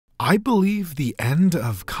I believe the end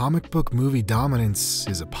of comic book movie dominance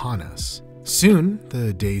is upon us. Soon,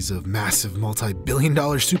 the days of massive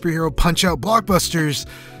multi-billion-dollar superhero punch-out blockbusters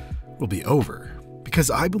will be over,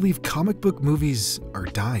 because I believe comic book movies are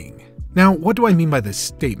dying. Now, what do I mean by this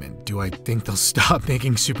statement? Do I think they'll stop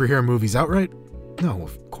making superhero movies outright? No,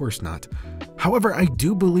 of course not. However, I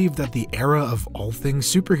do believe that the era of all things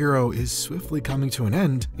superhero is swiftly coming to an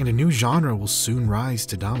end, and a new genre will soon rise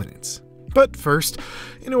to dominance. But first,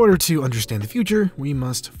 in order to understand the future, we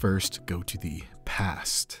must first go to the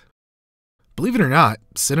past. Believe it or not,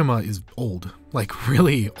 cinema is old. Like,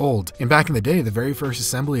 really old. And back in the day, the very first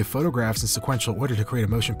assembly of photographs in sequential order to create a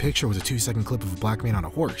motion picture was a 2-second clip of a black man on a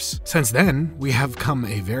horse. Since then, we have come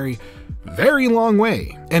a very, very long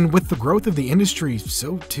way. And with the growth of the industry,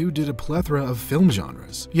 so too did a plethora of film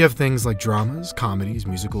genres. You have things like dramas, comedies,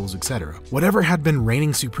 musicals, etc. Whatever had been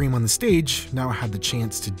reigning supreme on the stage now had the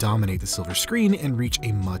chance to dominate the silver screen and reach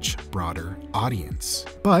a much broader audience.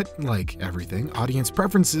 But, like everything, audience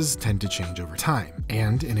preferences tend to change over time.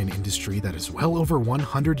 And in an industry that is well over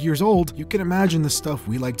 100 years old, you can imagine the stuff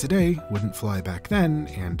we like today wouldn't fly back then,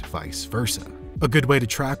 and vice versa. A good way to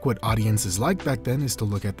track what audiences liked back then is to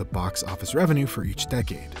look at the box office revenue for each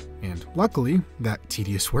decade. And luckily, that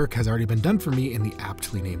tedious work has already been done for me in the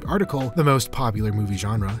aptly named article, The Most Popular Movie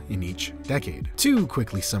Genre in Each Decade. To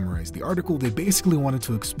quickly summarize the article, they basically wanted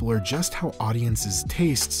to explore just how audiences'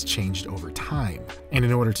 tastes changed over time. And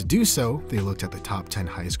in order to do so, they looked at the top 10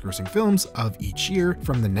 highest grossing films of each year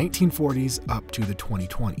from the 1940s up to the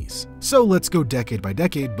 2020s. So let's go decade by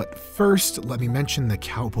decade, but first let me mention the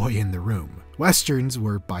cowboy in the room. Westerns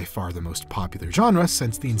were by far the most popular genre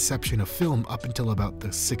since the inception of film up until about the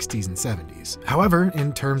 60s and 70s. However,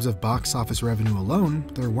 in terms of box office revenue alone,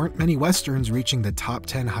 there weren't many westerns reaching the top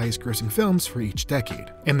 10 highest grossing films for each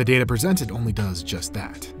decade, and the data presented only does just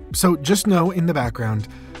that. So just know in the background,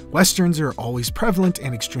 westerns are always prevalent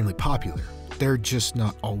and extremely popular. They're just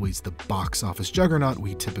not always the box office juggernaut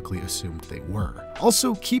we typically assumed they were.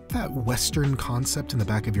 Also, keep that Western concept in the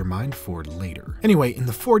back of your mind for later. Anyway, in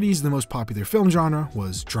the 40s, the most popular film genre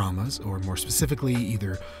was dramas, or more specifically,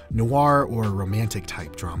 either noir or romantic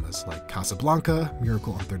type dramas like Casablanca,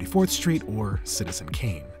 Miracle on 34th Street, or Citizen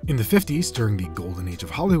Kane. In the 50s, during the golden age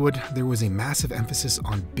of Hollywood, there was a massive emphasis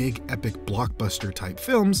on big epic blockbuster type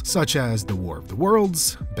films such as The War of the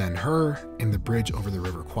Worlds, Ben-Hur, and The Bridge over the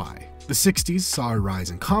River Kwai. The 60s saw a rise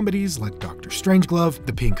in comedies like Dr. Strangelove,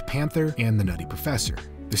 The Pink Panther, and The Nutty Professor.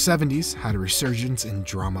 The 70s had a resurgence in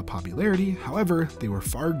drama popularity, however, they were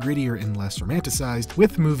far grittier and less romanticized,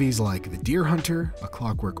 with movies like The Deer Hunter, A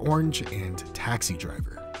Clockwork Orange, and Taxi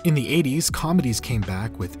Driver. In the 80s, comedies came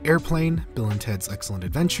back with Airplane, Bill and Ted's Excellent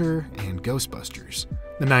Adventure, and Ghostbusters.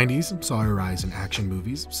 The 90s saw a rise in action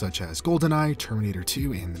movies such as GoldenEye, Terminator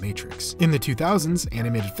 2, and The Matrix. In the 2000s,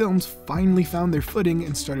 animated films finally found their footing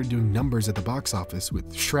and started doing numbers at the box office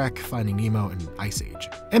with Shrek, Finding Nemo, and Ice Age.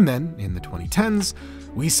 And then, in the 2010s,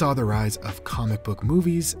 we saw the rise of comic book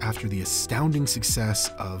movies after the astounding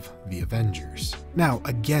success of The Avengers. Now,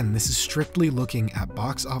 again, this is strictly looking at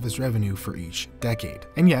box office revenue for each decade.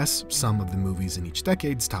 And yes, some of the movies in each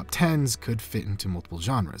decade's top 10s could fit into multiple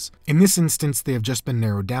genres. In this instance, they have just been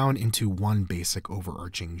narrowed down into one basic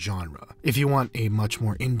overarching genre. If you want a much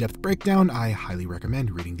more in-depth breakdown, I highly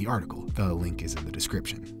recommend reading the article. The link is in the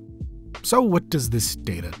description. So what does this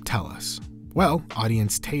data tell us? Well,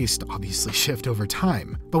 audience taste obviously shift over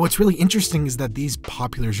time, but what's really interesting is that these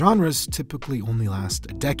popular genres typically only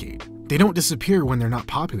last a decade. They don't disappear when they're not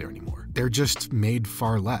popular anymore. They're just made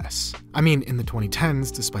far less. I mean, in the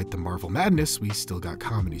 2010s, despite the Marvel madness, we still got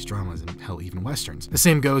comedies, dramas, and hell, even westerns. The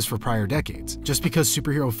same goes for prior decades. Just because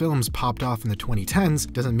superhero films popped off in the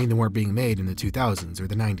 2010s doesn't mean they weren't being made in the 2000s or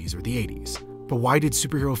the 90s or the 80s. But why did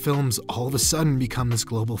superhero films all of a sudden become this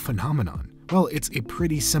global phenomenon? Well, it's a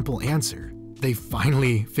pretty simple answer. They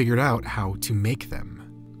finally figured out how to make them.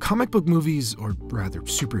 Comic book movies, or rather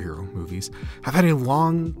superhero movies, have had a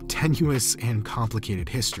long, tenuous, and complicated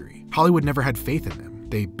history. Hollywood never had faith in them.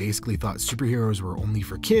 They basically thought superheroes were only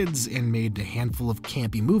for kids and made a handful of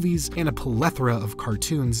campy movies and a plethora of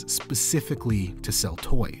cartoons specifically to sell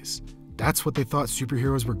toys. That's what they thought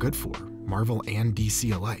superheroes were good for, Marvel and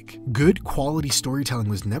DC alike. Good quality storytelling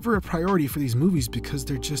was never a priority for these movies because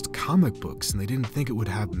they're just comic books and they didn't think it would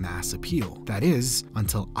have mass appeal. That is,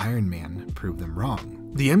 until Iron Man proved them wrong.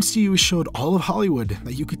 The MCU showed all of Hollywood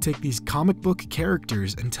that you could take these comic book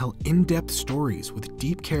characters and tell in-depth stories with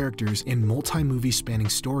deep characters in multi-movie spanning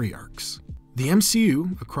story arcs. The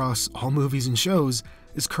MCU, across all movies and shows,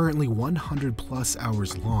 is currently 100+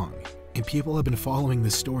 hours long, and people have been following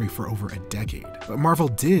this story for over a decade. What Marvel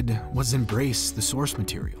did was embrace the source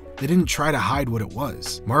material. They didn't try to hide what it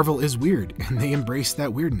was. Marvel is weird, and they embraced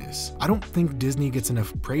that weirdness. I don't think Disney gets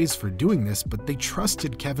enough praise for doing this, but they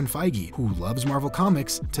trusted Kevin Feige, who loves Marvel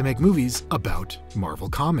Comics, to make movies about Marvel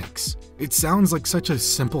Comics. It sounds like such a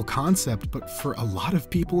simple concept, but for a lot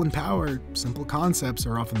of people in power, simple concepts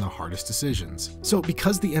are often the hardest decisions. So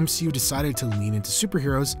because the MCU decided to lean into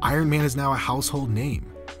superheroes, Iron Man is now a household name.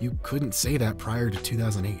 You couldn't say that prior to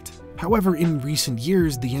 2008. However, in recent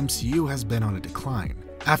years, the MCU has been on a decline.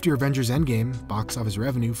 After Avengers Endgame, box office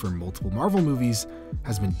revenue for multiple Marvel movies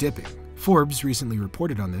has been dipping. Forbes recently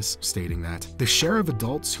reported on this, stating that the share of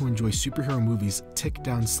adults who enjoy superhero movies ticked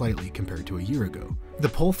down slightly compared to a year ago. The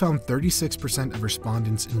poll found 36% of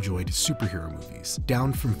respondents enjoyed superhero movies,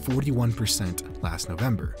 down from 41% last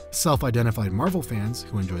November. Self-identified Marvel fans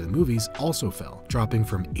who enjoy the movies also fell, dropping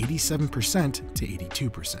from 87% to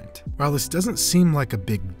 82%. While this doesn't seem like a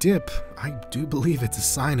big dip, I do believe it's a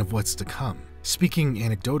sign of what's to come. Speaking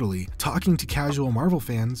anecdotally, talking to casual Marvel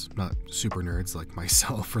fans, not super nerds like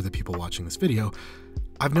myself or the people watching this video,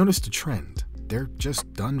 I've noticed a trend. They're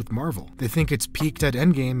just done with Marvel. They think it's peaked at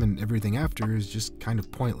Endgame and everything after is just kind of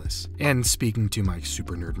pointless. And speaking to my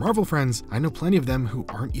super nerd Marvel friends, I know plenty of them who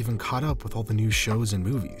aren't even caught up with all the new shows and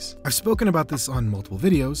movies. I've spoken about this on multiple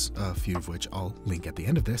videos, a few of which I'll link at the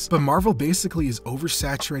end of this, but Marvel basically is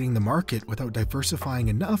oversaturating the market without diversifying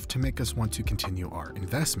enough to make us want to continue our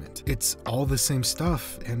investment. It's all the same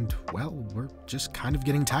stuff, and well, we're just kind of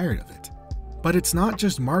getting tired of it. But it's not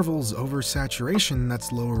just Marvel's oversaturation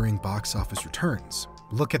that's lowering box office returns.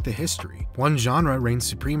 Look at the history. One genre reigns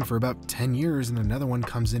supreme for about 10 years and another one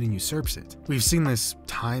comes in and usurps it. We've seen this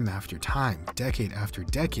time after time, decade after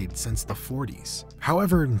decade since the 40s.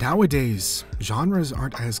 However, nowadays, genres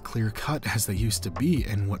aren't as clear-cut as they used to be,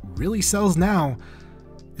 and what really sells now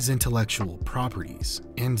is intellectual properties.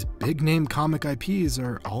 And big-name comic IPs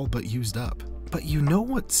are all but used up. But you know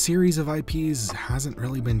what series of IPs hasn't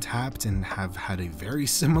really been tapped and have had a very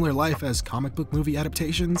similar life as comic book movie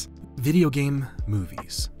adaptations? Video game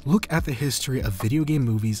movies. Look at the history of video game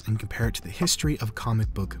movies and compare it to the history of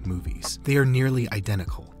comic book movies. They are nearly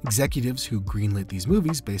identical. Executives who greenlit these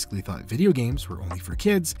movies basically thought video games were only for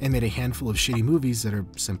kids and made a handful of shitty movies that are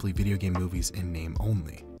simply video game movies in name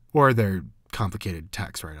only. Or they're complicated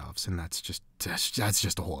tax write-offs, and that's just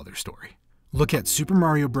a whole other story. Look at Super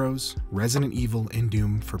Mario Bros., Resident Evil, and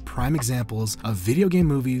Doom for prime examples of video game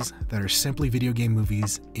movies that are simply video game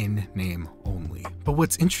movies in name only. But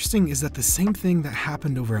what's interesting is that the same thing that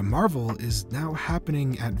happened over at Marvel is now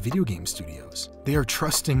happening at video game studios. They are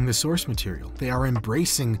trusting the source material. They are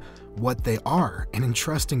embracing what they are and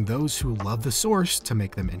entrusting those who love the source to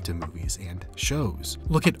make them into movies and shows.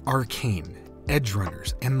 Look at Arcane,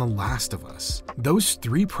 Edgerunners, and The Last of Us. Those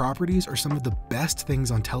three properties are some of the best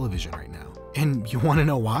things on television right now. And you want to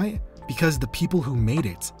know why? Because the people who made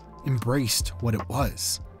it embraced what it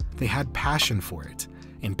was. They had passion for it,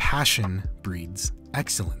 and passion breeds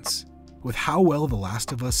excellence. With how well The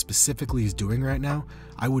Last of Us specifically is doing right now,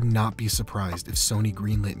 I would not be surprised if Sony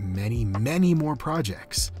greenlit many, many more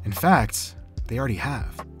projects. In fact, they already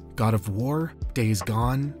have. God of War, Days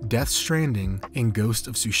Gone, Death Stranding, and Ghost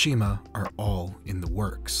of Tsushima are all in the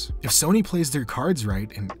works. If Sony plays their cards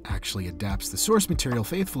right and actually adapts the source material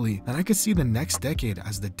faithfully, then I could see the next decade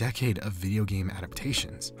as the decade of video game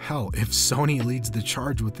adaptations. Hell, if Sony leads the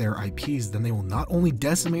charge with their IPs, then they will not only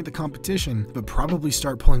decimate the competition, but probably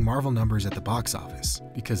start pulling Marvel numbers at the box office.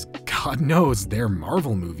 Because God knows their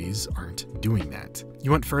Marvel movies aren't doing that.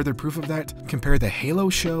 You want further proof of that? Compare the Halo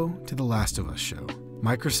show to the Last of Us show.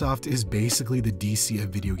 Microsoft is basically the DC of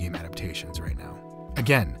video game adaptations right now.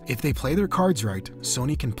 Again, if they play their cards right,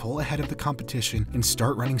 Sony can pull ahead of the competition and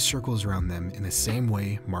start running circles around them in the same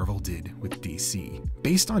way Marvel did with DC.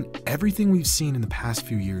 Based on everything we've seen in the past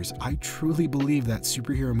few years, I truly believe that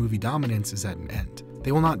superhero movie dominance is at an end.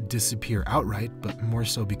 They will not disappear outright, but more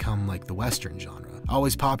so become like the Western genre.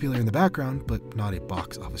 Always popular in the background, but not a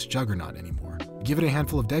box office juggernaut anymore. Give it a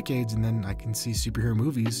handful of decades and then I can see superhero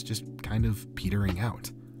movies just kind of petering out.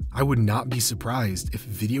 I would not be surprised if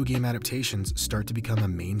video game adaptations start to become a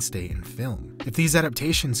mainstay in film. If these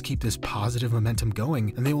adaptations keep this positive momentum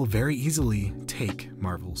going, then they will very easily take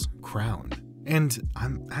Marvel's crown. And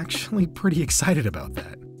I'm actually pretty excited about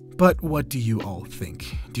that. But what do you all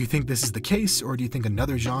think? Do you think this is the case, or do you think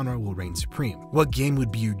another genre will reign supreme? What game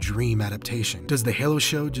would be your dream adaptation? Does the Halo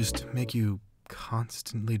show just make you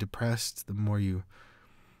constantly depressed the more you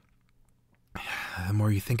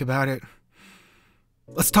think about it?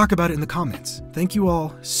 Let's talk about it in the comments. Thank you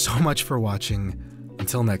all so much for watching.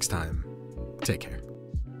 Until next time, take care.